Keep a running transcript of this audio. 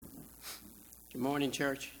morning,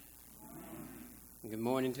 church. Good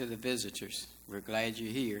morning to the visitors. We're glad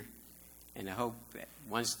you're here, and I hope that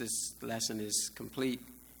once this lesson is complete,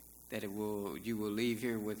 that you will leave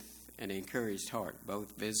here with an encouraged heart, both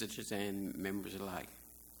visitors and members alike.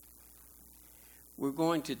 We're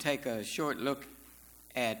going to take a short look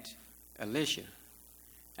at Elisha.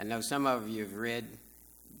 I know some of you have read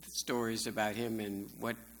stories about him and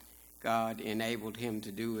what God enabled him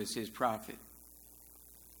to do as his prophet.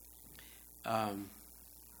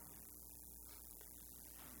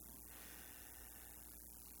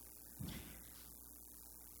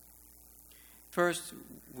 First,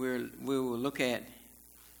 we will look at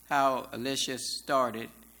how Elisha started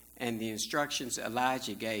and the instructions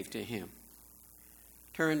Elijah gave to him.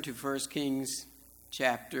 Turn to 1 Kings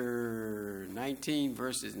chapter 19,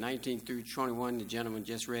 verses 19 through 21. The gentleman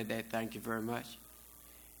just read that. Thank you very much.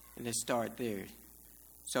 And let's start there.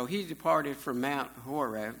 So he departed from Mount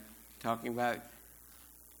Horeb, talking about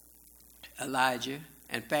Elijah,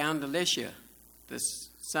 and found Elisha, the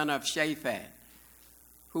son of Shaphat,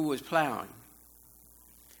 who was plowing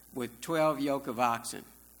with 12 yoke of oxen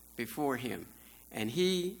before him, and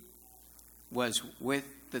he was with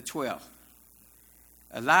the 12th.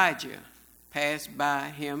 Elijah passed by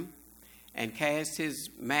him and cast his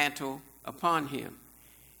mantle upon him,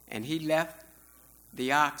 and he left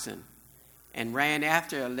the oxen and ran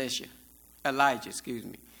after Elijah,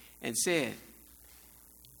 and said,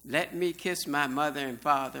 "Let me kiss my mother and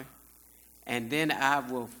father, and then I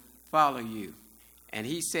will follow you." And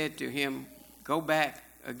he said to him, "Go back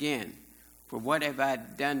again, for what have I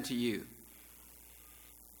done to you?"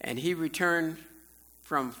 And he returned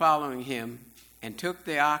from following him and took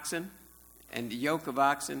the oxen and the yoke of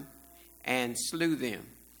oxen and slew them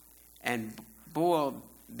and boiled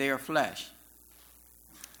their flesh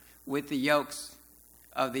with the yokes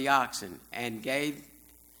of the oxen and gave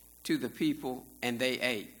to the people, and they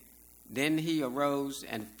ate. Then he arose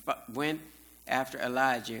and went after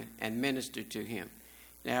Elijah and ministered to him.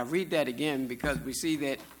 Now, I read that again because we see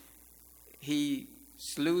that he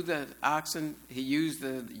slew the oxen. He used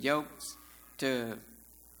the yokes to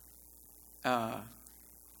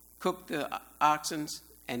cook the oxen,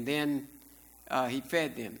 and then he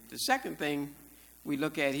fed them. The second thing we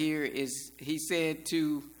look at here is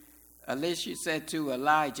Elisha said to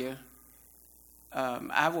Elijah,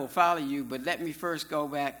 "I will follow you, but let me first go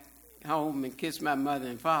back home and kiss my mother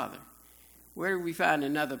and father." Where do we find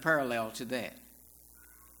another parallel to that?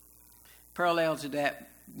 Parallel to that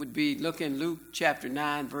would be look in Luke chapter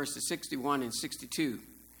 9, verses 61 and 62,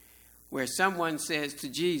 where someone says to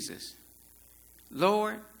Jesus,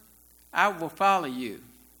 "Lord, I will follow you,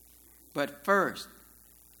 but first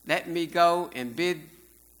let me go and bid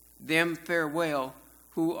them farewell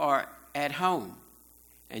who are at home."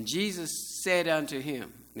 And Jesus said unto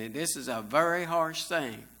him, and this is a very harsh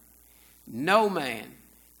saying, "No man,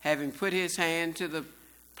 having put his hand to the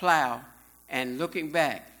plow and looking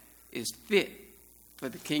back, is fit for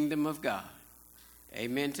the kingdom of God."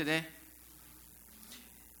 Amen to that.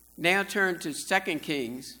 Now turn to 2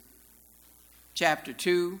 Kings chapter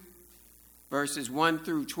 2, verses 1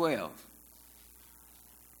 through 12.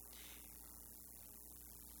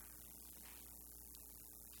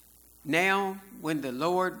 Now, when the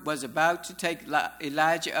Lord was about to take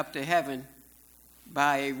Elijah up to heaven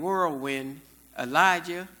by a whirlwind,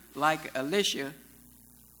 Elijah, like Elisha,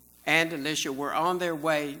 and Elisha were on their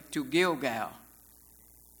way to Gilgal.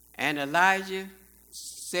 And Elijah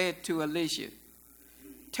said to Elisha,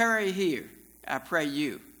 "Tarry here, I pray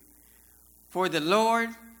you, for the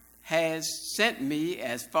Lord has sent me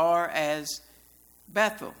as far as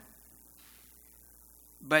Bethel."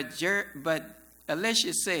 But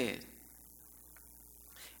Elisha said,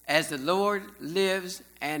 "As the Lord lives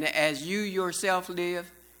and as you yourself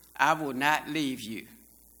live, I will not leave you."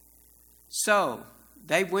 So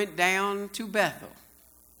they went down to Bethel,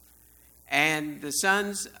 and the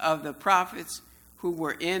sons of the prophets who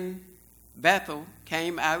were in Bethel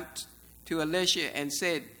came out to Elisha and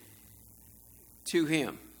said to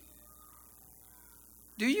him,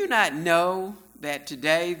 "Do you not know that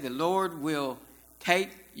today the Lord will take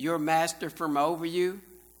your master from over you?"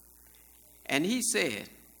 And he said,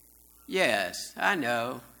 "Yes, I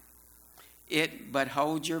know it, but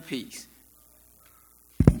hold your peace."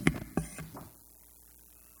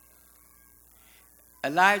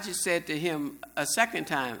 Elijah said to him a second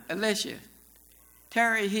time, "Elisha,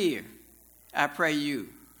 tarry here, I pray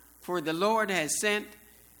you, for the Lord has sent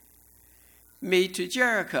me to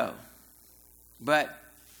Jericho." But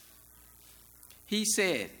he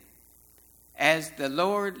said, "As the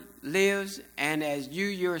Lord lives and as you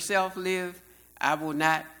yourself live, I will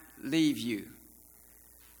not leave you."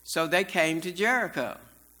 So they came to Jericho.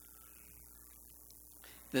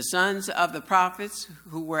 The sons of the prophets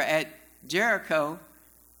who were at Jericho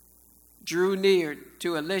drew near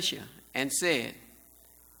to Elisha and said,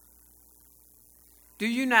 "Do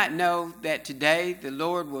you not know that today the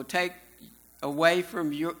Lord will take away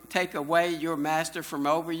your master from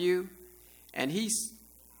over you?" And he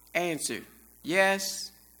answered,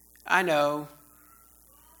 "Yes, I know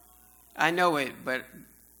it,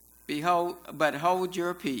 but hold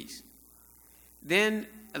your peace." Then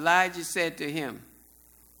Elijah said to him,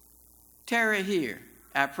 "Tarry here,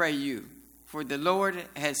 I pray you, for the Lord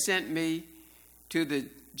has sent me to the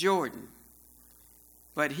Jordan."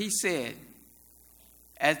 But he said,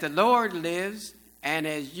 "As the Lord lives, and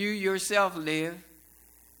as you yourself live,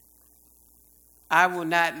 I will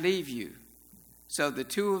not leave you." So the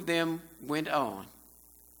two of them went on.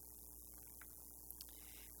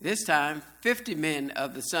 This time, 50 men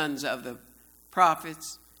of the sons of the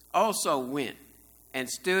prophets also went and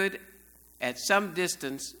stood at some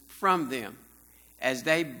distance from them, as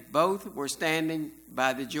they both were standing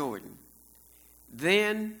by the Jordan.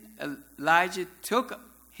 Then Elijah took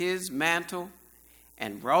his mantle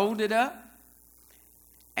and rolled it up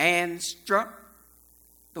and struck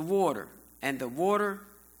the water, and the water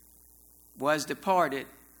was departed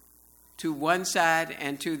to one side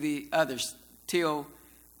and to the other, till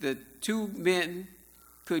the two men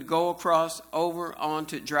could go across over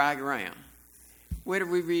onto dry ground. Where do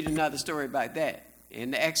we read another story about that?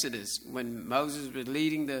 In the Exodus, when Moses was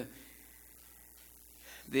leading the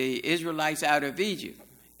Israelites out of Egypt,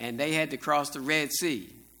 and they had to cross the Red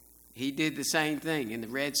Sea. He did the same thing, and the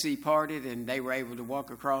Red Sea parted, and they were able to walk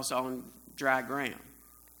across on dry ground.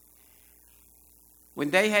 When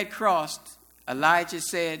they had crossed, Elijah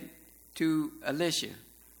said to Elisha,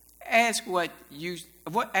 Ask what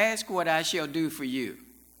I shall do for you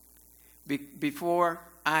before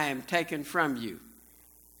I am taken from you."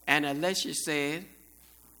 And Elisha said,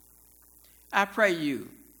 "I pray you,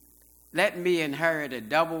 let me inherit a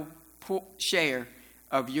double share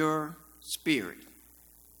of your spirit."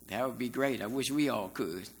 That would be great. I wish we all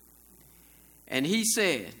could. And he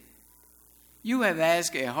said, "You have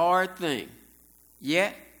asked a hard thing.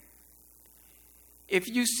 Yet, if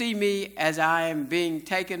you see me as I am being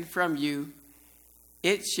taken from you,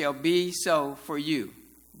 it shall be so for you.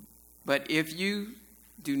 But if you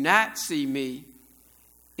do not see me,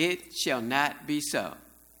 it shall not be so."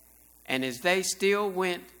 And as they still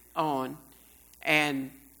went on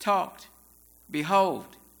and talked,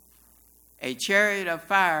 behold, a chariot of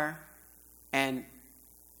fire and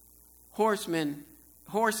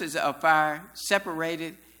horses of fire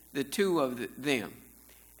separated the two of them.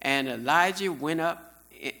 And Elijah went up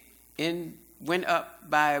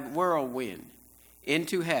by a whirlwind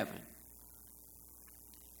into heaven.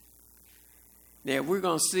 Now, we're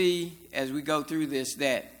going to see as we go through this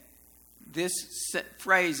that this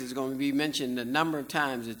phrase is going to be mentioned a number of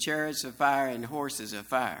times, the chariots of fire and horses of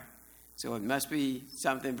fire. So it must be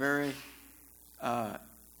something very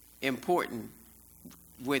important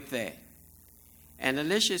with that. And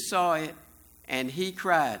Elisha saw it, and he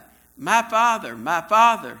cried, my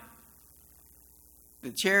father,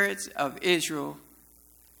 the chariots of Israel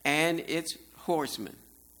and its horsemen."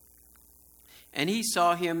 And he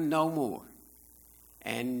saw him no more.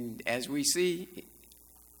 And as we see,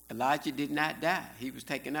 Elijah did not die. He was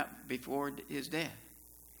taken up before his death.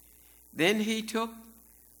 Then he took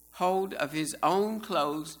hold of his own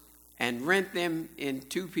clothes and rent them in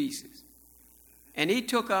two pieces. And he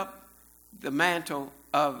took up the mantle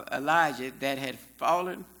of Elijah that had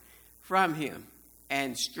fallen from him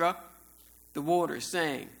and struck the water,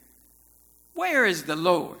 saying, "Where is the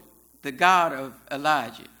Lord, the God of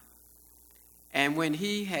Elijah?" And when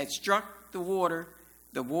he had struck the water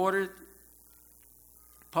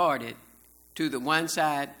parted to the one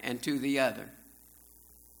side and to the other.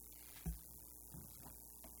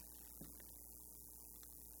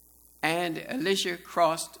 And Elisha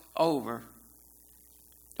crossed over.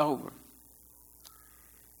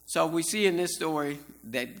 So we see in this story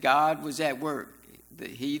that God was at work.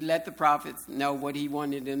 He let the prophets know what he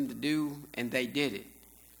wanted them to do, and they did it.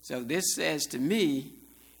 So this says to me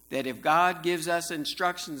that if God gives us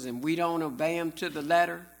instructions and we don't obey them to the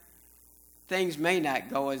letter, things may not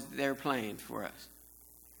go as they're planned for us.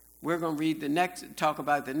 We're going to talk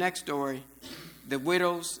about the next story, the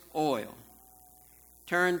widow's oil.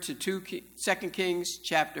 Turn to 2 Kings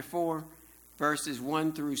chapter 4, verses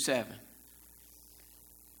 1 through 7.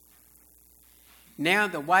 Now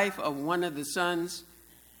the wife of one of the sons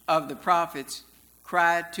of the prophets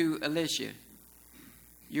cried to Elisha,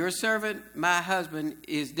 "Your servant, my husband,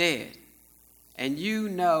 is dead, and you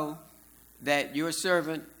know that your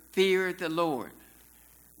servant fear the Lord.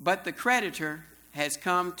 But the creditor has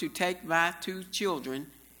come to take my 2 children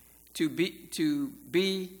to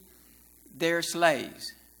be their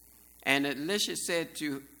slaves. And Elisha said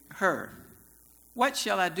to her, what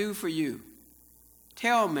shall I do for you?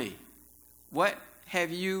 Tell me, what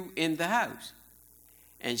have you in the house?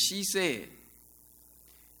 And she said,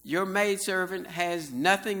 your maidservant has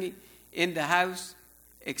nothing in the house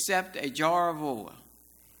except a jar of oil.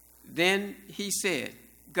 Then he said,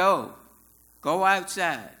 go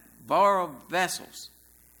outside, borrow vessels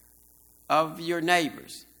of your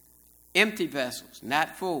neighbors, empty vessels,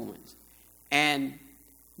 not full ones, and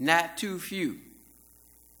not too few.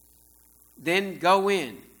 Then go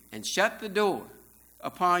in and shut the door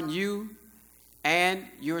upon you and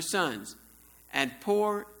your sons, and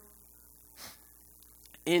pour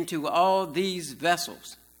into all these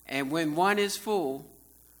vessels. And when one is full,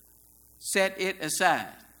 set it aside.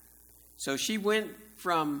 So she went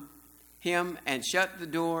from him and shut the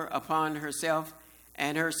door upon herself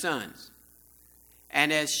and her sons.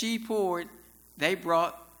 And as she poured, they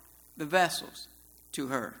brought the vessels to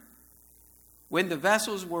her. When the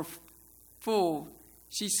vessels were full,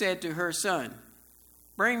 she said to her son,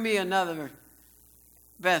 bring me another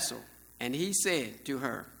vessel. And he said to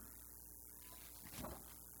her,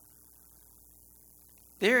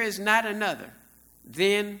 there is not another.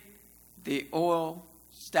 Then the oil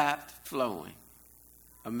stopped flowing.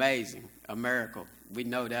 Amazing, a miracle. We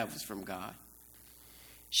know that was from God.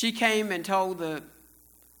 She came and told the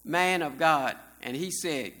man of God, and he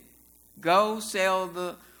said, go sell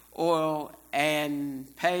the oil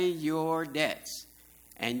and pay your debts,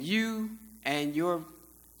 and you and your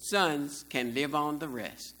sons can live on the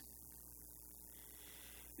rest.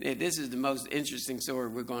 This is the most interesting story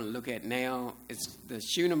we're going to look at now. It's the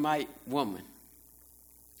Shunammite woman.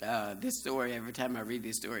 This story, every time I read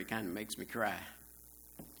this story, it kind of makes me cry.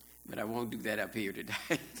 But I won't do that up here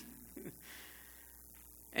today.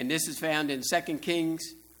 And this is found in 2 Kings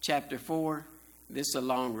chapter 4. This is a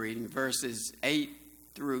long reading, verses 8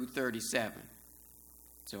 through 37.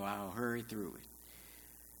 So I'll hurry through it.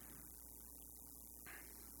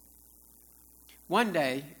 One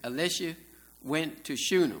day, Elisha went to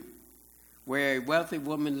Shunem, where a wealthy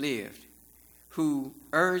woman lived, who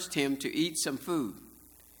urged him to eat some food.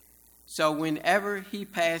 So whenever he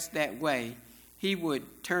passed that way, he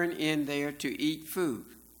would turn in there to eat food.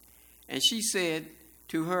 And she said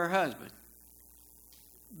to her husband,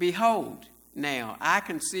 behold, now I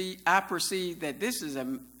perceive that this is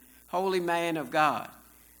a holy man of God,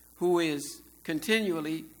 who is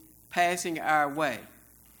continually passing our way.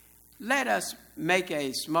 Let us make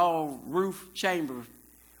a small roof chamber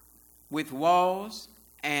with walls,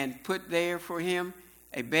 and put there for him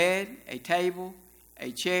a bed, a table,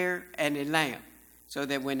 a chair, and a lamp, so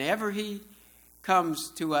that whenever he comes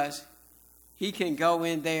to us, he can go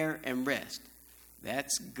in there and rest.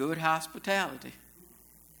 That's good hospitality.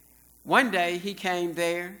 One day he came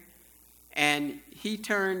there, and he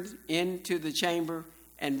turned into the chamber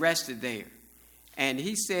and rested there. And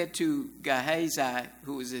he said to Gehazi,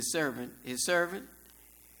 who was his servant,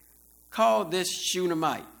 call this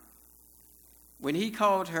Shunammite. When he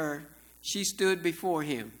called her, she stood before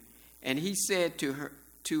him, and he said to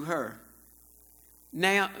her,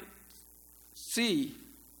 now, see,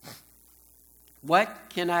 what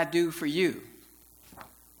can I do for you?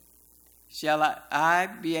 Shall I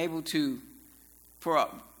be able to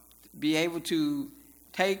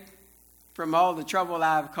take from all the trouble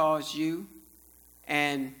I've caused you?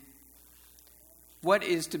 And what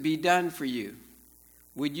is to be done for you?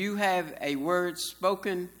 Would you have a word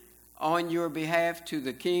spoken on your behalf to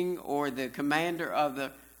the king or the commander of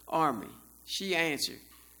the army? She answered,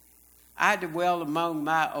 I dwell among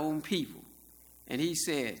my own people. And he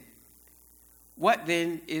said, what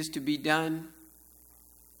then is to be done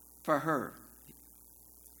for her?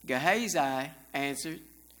 Gehazi answered,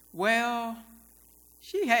 well,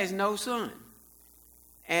 she has no son,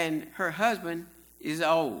 and her husband is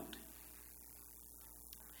old.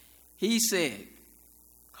 He said,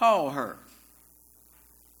 call her.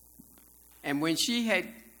 And when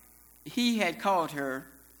he had called her,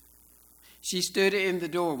 she stood in the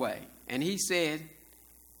doorway. And he said,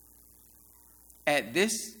 at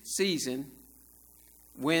this season,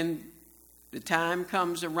 when the time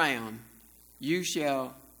comes around, you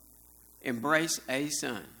shall embrace a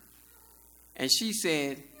son. And she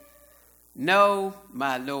said, no,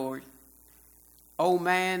 my Lord. O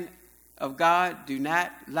man of God, do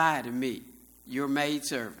not lie to me, your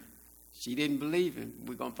maidservant. She didn't believe him.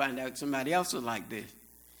 We're going to find out somebody else was like this.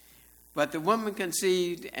 But the woman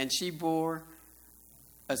conceived, and she bore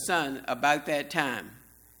a son about that time.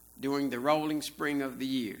 during the rolling spring of the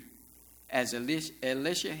year, as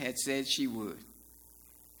Elisha had said she would.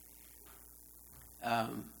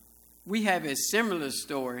 We have a similar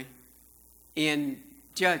story in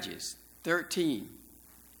Judges 13,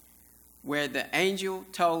 where the angel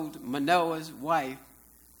told Manoah's wife,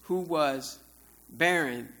 who was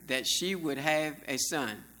barren, that she would have a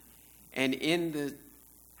son. And in the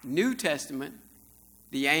New Testament,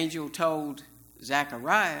 the angel told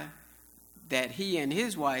Zechariah that he and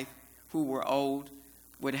his wife, who were old,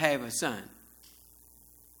 would have a son.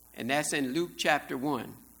 And that's in Luke chapter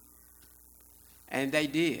 1. And they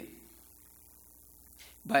did.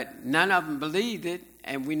 But none of them believed it,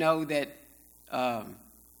 and we know that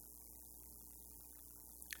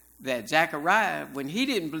that Zechariah, when he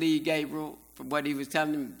didn't believe Gabriel for what he was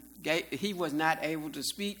telling him, he was not able to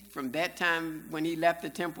speak from that time when he left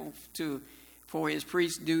the temple for his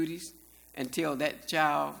priest duties until that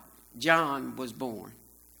child, John, was born.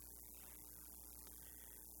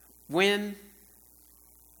 When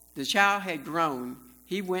the child had grown,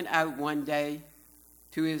 he went out one day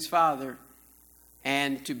to his father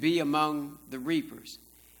and to be among the reapers.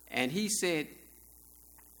 And he said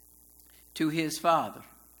to his father,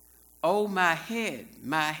 "Oh, my head,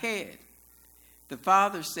 my head." The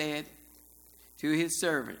father said to his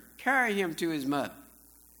servant, "Carry him to his mother."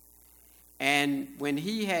 And when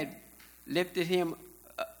he had lifted him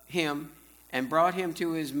and brought him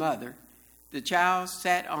to his mother, the child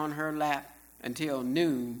sat on her lap until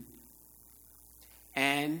noon,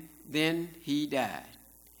 and then he died.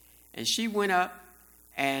 And she went up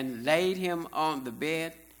and laid him on the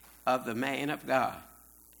bed of the man of God,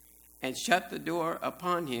 and shut the door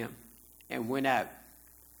upon him, and went out.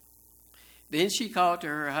 Then she called to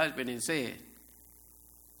her husband and said,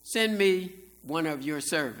 "Send me one of your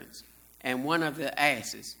servants and one of the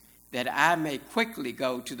asses, that I may quickly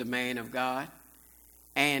go to the man of God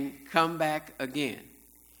and come back again."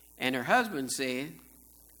 And her husband said,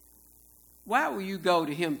 "Why will you go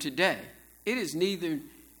to him today? It is neither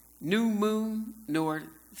new moon nor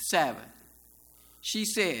Sabbath." She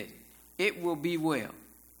said, "It will be well."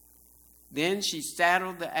 Then she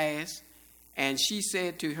saddled the ass, and she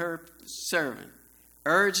said to her servant,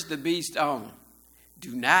 "Urge the beast on.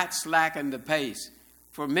 Do not slacken the pace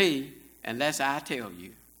for me unless I tell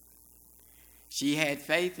you." She had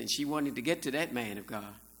faith, and she wanted to get to that man of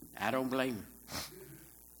God. I don't blame her.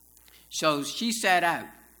 So she set out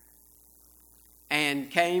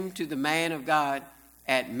and came to the man of God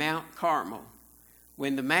at Mount Carmel.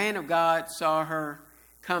 When the man of God saw her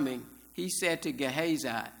coming, he said to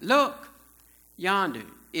Gehazi, "Look, yonder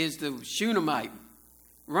is the Shunammite.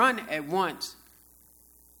 Run at once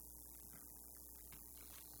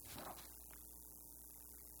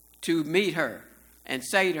to meet her and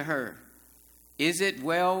say to her, 'Is it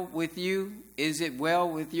well with you? Is it well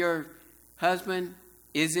with your husband?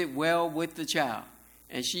 Is it well with the child?'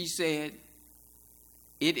 And she said,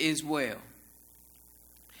 'It is well.'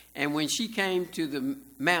 And when she came to the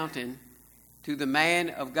mountain, to the man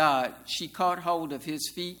of God, she caught hold of his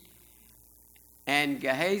feet, and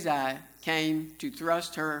Gehazi came to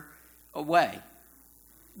thrust her away.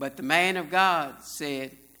 But the man of God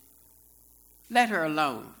said, 'Let her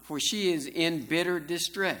alone, for she is in bitter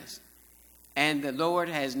distress, and the Lord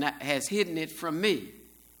has hidden it from me,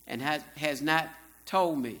 and has not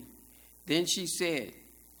told me.' Then she said,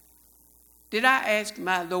 'Did I ask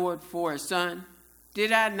my Lord for a son?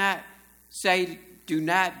 Did I not say, do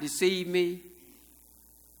not deceive me?'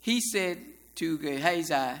 He said to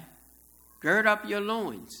Gehazi, 'Gird up your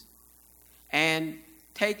loins and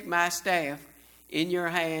take my staff in your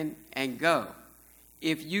hand and go.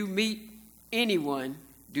 If you meet anyone,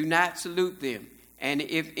 do not salute them. And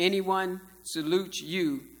if anyone salutes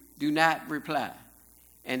you, do not reply.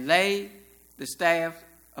 And lay the staff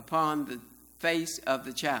upon the face of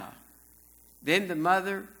the child.' Then the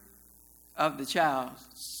mother of the child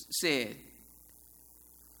said,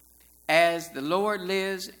 'As the Lord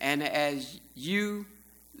lives, and as you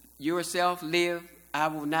yourself live, I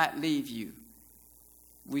will not leave you.'"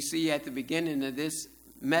 We see at the beginning of this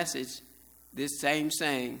message this same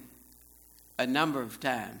saying a number of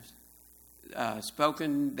times.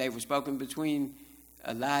 They were spoken between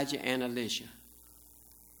Elijah and Elisha.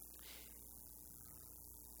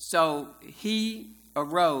 So he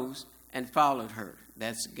arose and followed her.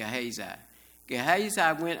 That's Gehazi.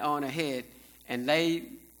 Gehazi went on ahead and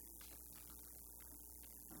laid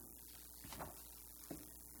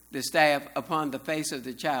the staff upon the face of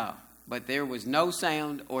the child, but there was no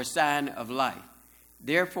sound or sign of life.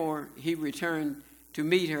 Therefore he returned to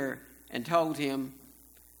meet her and told him,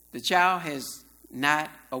 "The child has not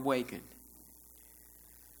awakened."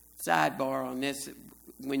 Sidebar on this,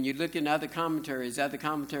 when you look in other commentaries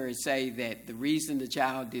say that the reason the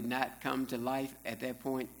child did not come to life at that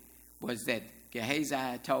point was that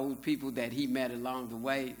Gehazi told people that he met along the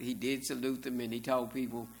way. He did salute them, and he told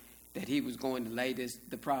people that he was going to lay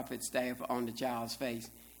the prophet's staff on the child's face,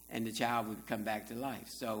 and the child would come back to life.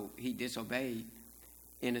 So he disobeyed,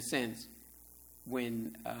 in a sense,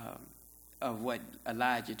 when of what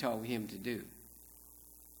Elijah told him to do.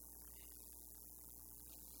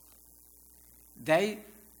 They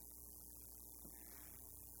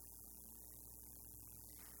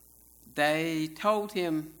told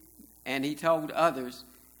him, and he told others,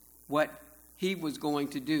 what he was going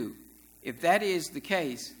to do. If that is the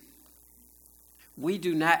case,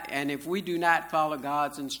 if we do not follow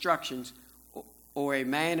God's instructions or a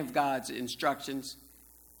man of God's instructions,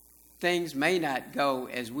 things may not go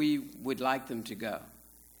as we would like them to go.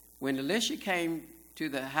 When Elisha came to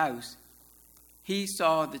the house, he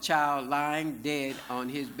saw the child lying dead on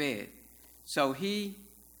his bed. So he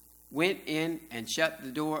went in and shut the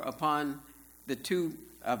door upon the two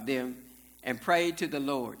of them and prayed to the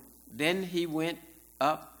Lord. Then he went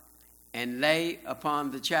up and lay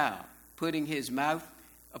upon the child, putting his mouth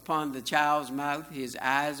upon the child's mouth, his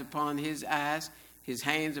eyes upon his eyes, his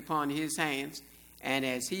hands upon his hands. And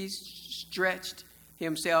as he stretched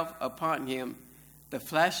himself upon him, the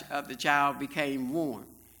flesh of the child became warm.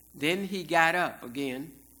 Then he got up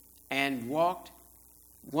again and walked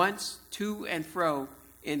once to and fro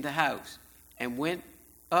in the house, and went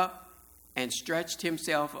up and stretched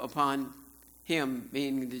himself upon him,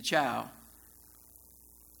 meaning the child.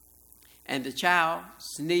 And the child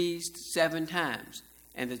sneezed 7 times,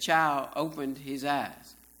 and the child opened his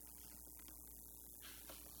eyes.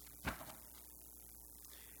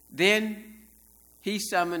 Then he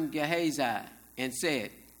summoned Gehazi and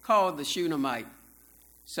said, "Call the Shunammite."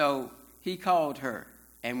 So he called her,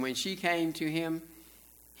 and when she came to him,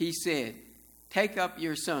 he said, "Take up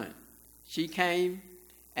your son." She came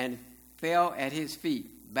and fell at his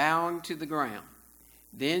feet, bowing to the ground.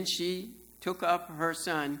 Then she took up her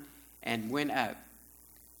son and went out.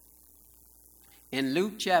 In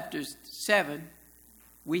Luke chapter 7,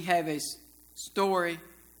 we have a story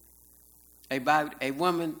about a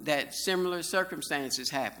woman that similar circumstances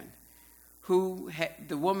happened.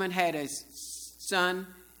 The woman had a son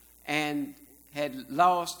and had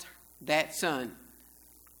lost that son.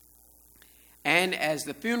 And as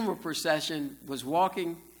the funeral procession was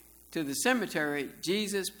walking to the cemetery,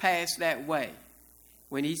 Jesus passed that way.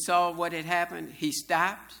 When he saw what had happened, he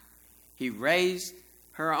stopped. He raised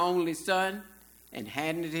her only son and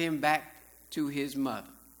handed him back to his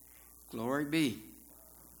mother. Glory be.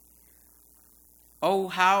 Oh,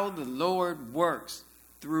 how the Lord works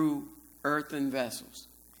through earthen vessels.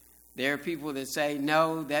 There are people that say,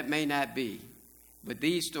 no, that may not be. But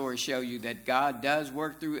these stories show you that God does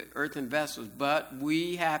work through earthen vessels, but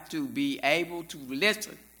we have to be able to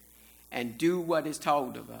listen and do what is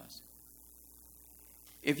told of us.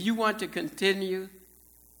 If you want to continue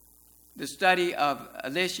the study of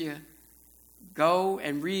Elisha, go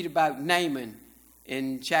and read about Naaman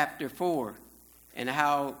in chapter 4 and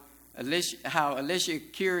how Elisha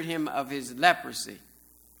cured him of his leprosy.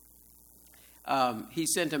 He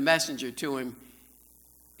sent a messenger to him.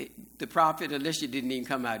 The prophet Elisha didn't even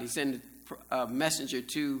come out. He sent a messenger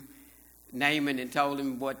to Naaman and told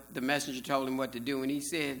him the messenger told him what to do. And he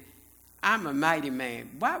said, "I'm a mighty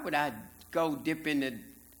man. Why would I go dip in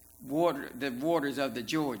the waters of the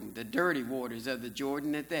Jordan, the dirty waters of the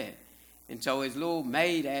Jordan at that?" And so his little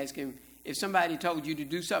maid asked him, "If somebody told you to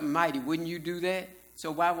do something mighty, wouldn't you do that?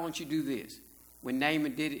 So why won't you do this?" When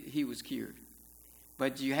Naaman did it, he was cured.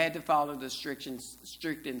 But you had to follow the strict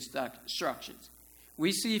instructions.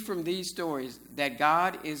 We see from these stories that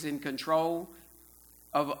God is in control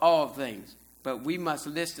of all things, but we must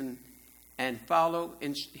listen and follow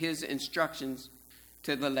his instructions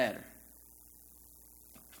to the letter.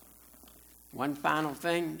 One final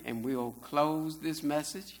thing, and we'll close this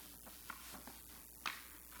message.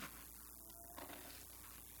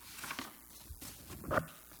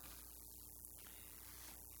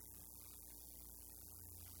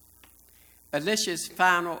 Elisha's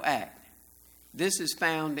final act. This is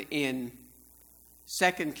found in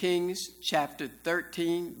 2 Kings chapter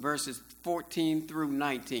 13, verses 14 through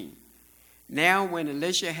 19. Now when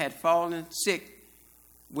Elisha had fallen sick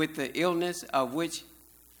with the illness of which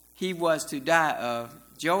he was to die of,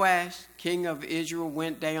 Joash, king of Israel,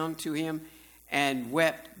 went down to him and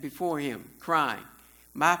wept before him, crying,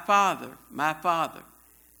 my father,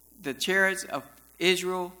 the chariots of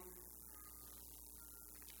Israel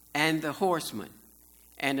and the horsemen."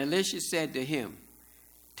 And Elisha said to him,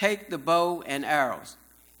 "Take the bow and arrows."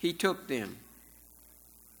 He took them.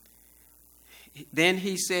 Then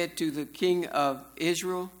he said to the king of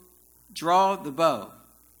Israel, draw the bow.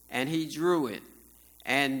 And he drew it.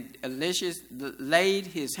 And Elisha laid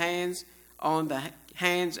his hands on the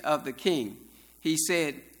hands of the king. He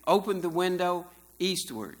said, open the window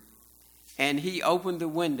eastward. And he opened the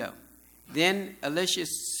window. Then Elisha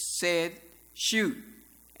said, shoot.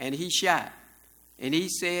 And he shot. And he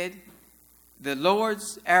said, the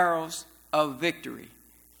Lord's arrows of victory,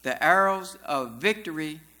 the arrows of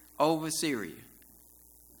victory over Syria.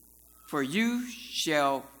 For you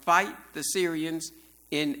shall fight the Syrians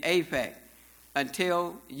in Aphek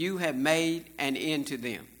until you have made an end to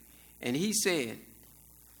them. And he said,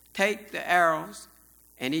 take the arrows,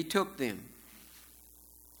 and he took them.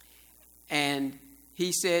 And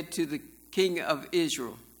he said to the king of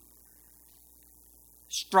Israel,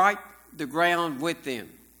 strike the ground with them.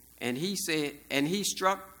 And he said, and he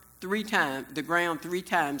struck the ground 3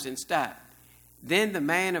 times and stopped. Then the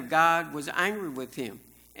man of God was angry with him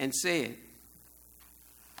and said,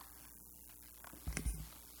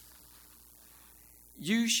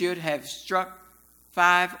 you should have struck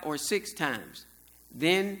 5 or 6 times.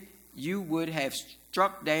 Then you would have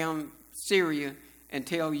struck down Syria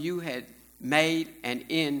until you had made an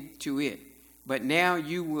end to it. But now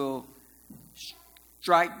you will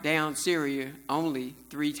strike down Syria only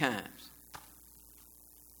 3 times.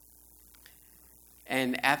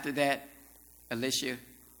 And after that, Elisha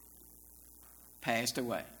passed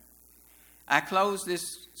away. I close this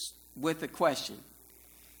with a question.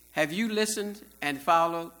 Have you listened and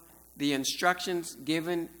followed the instructions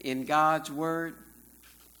given in God's word?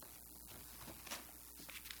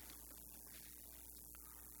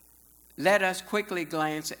 Let us quickly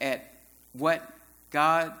glance at what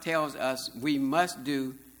God tells us we must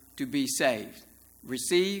do to be saved.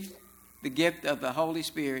 Receive the gift of the Holy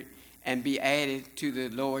Spirit and be added to the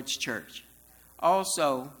Lord's church.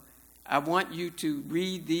 Also, I want you to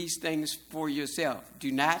read these things for yourself.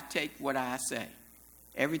 Do not take what I say.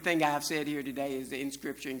 Everything I've said here today is in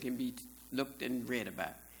Scripture and can be looked and read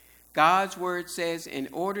about. God's word says in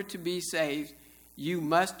order to be saved, you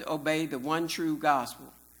must obey the one true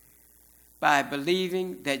gospel by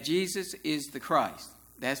believing that Jesus is the Christ.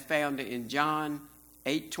 That's found in John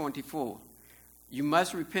 8:24. You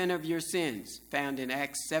must repent of your sins, found in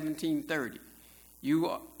Acts 17:30.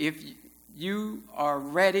 If you are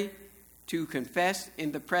ready to confess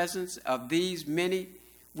in the presence of these many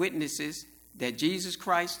witnesses that Jesus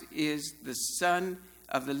Christ is the Son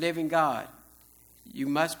of the living God, you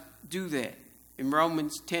must do that in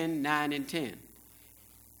Romans 10:9 and 10.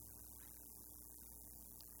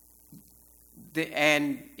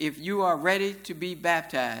 And if you are ready to be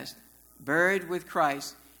baptized, buried with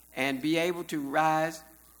Christ, and be able to rise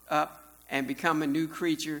up and become a new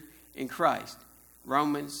creature in Christ,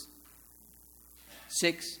 Romans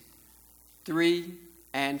 6:3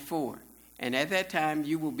 and 4. And at that time,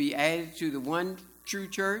 you will be added to the one true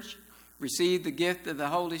church, receive the gift of the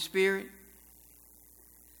Holy Spirit,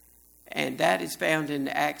 and that is found in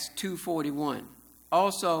Acts 2:41.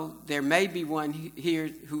 Also, there may be one here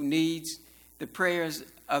who needs the prayers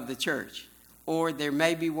of the church, or there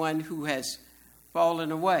may be one who has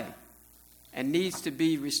fallen away and needs to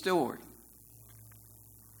be restored.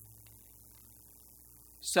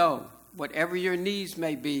 So, whatever your needs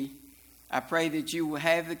may be, I pray that you will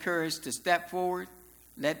have the courage to step forward.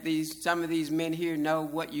 Let some of these men here know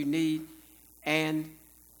what you need, and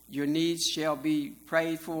your needs shall be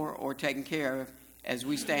prayed for or taken care of as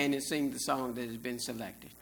we stand and sing the song that has been selected.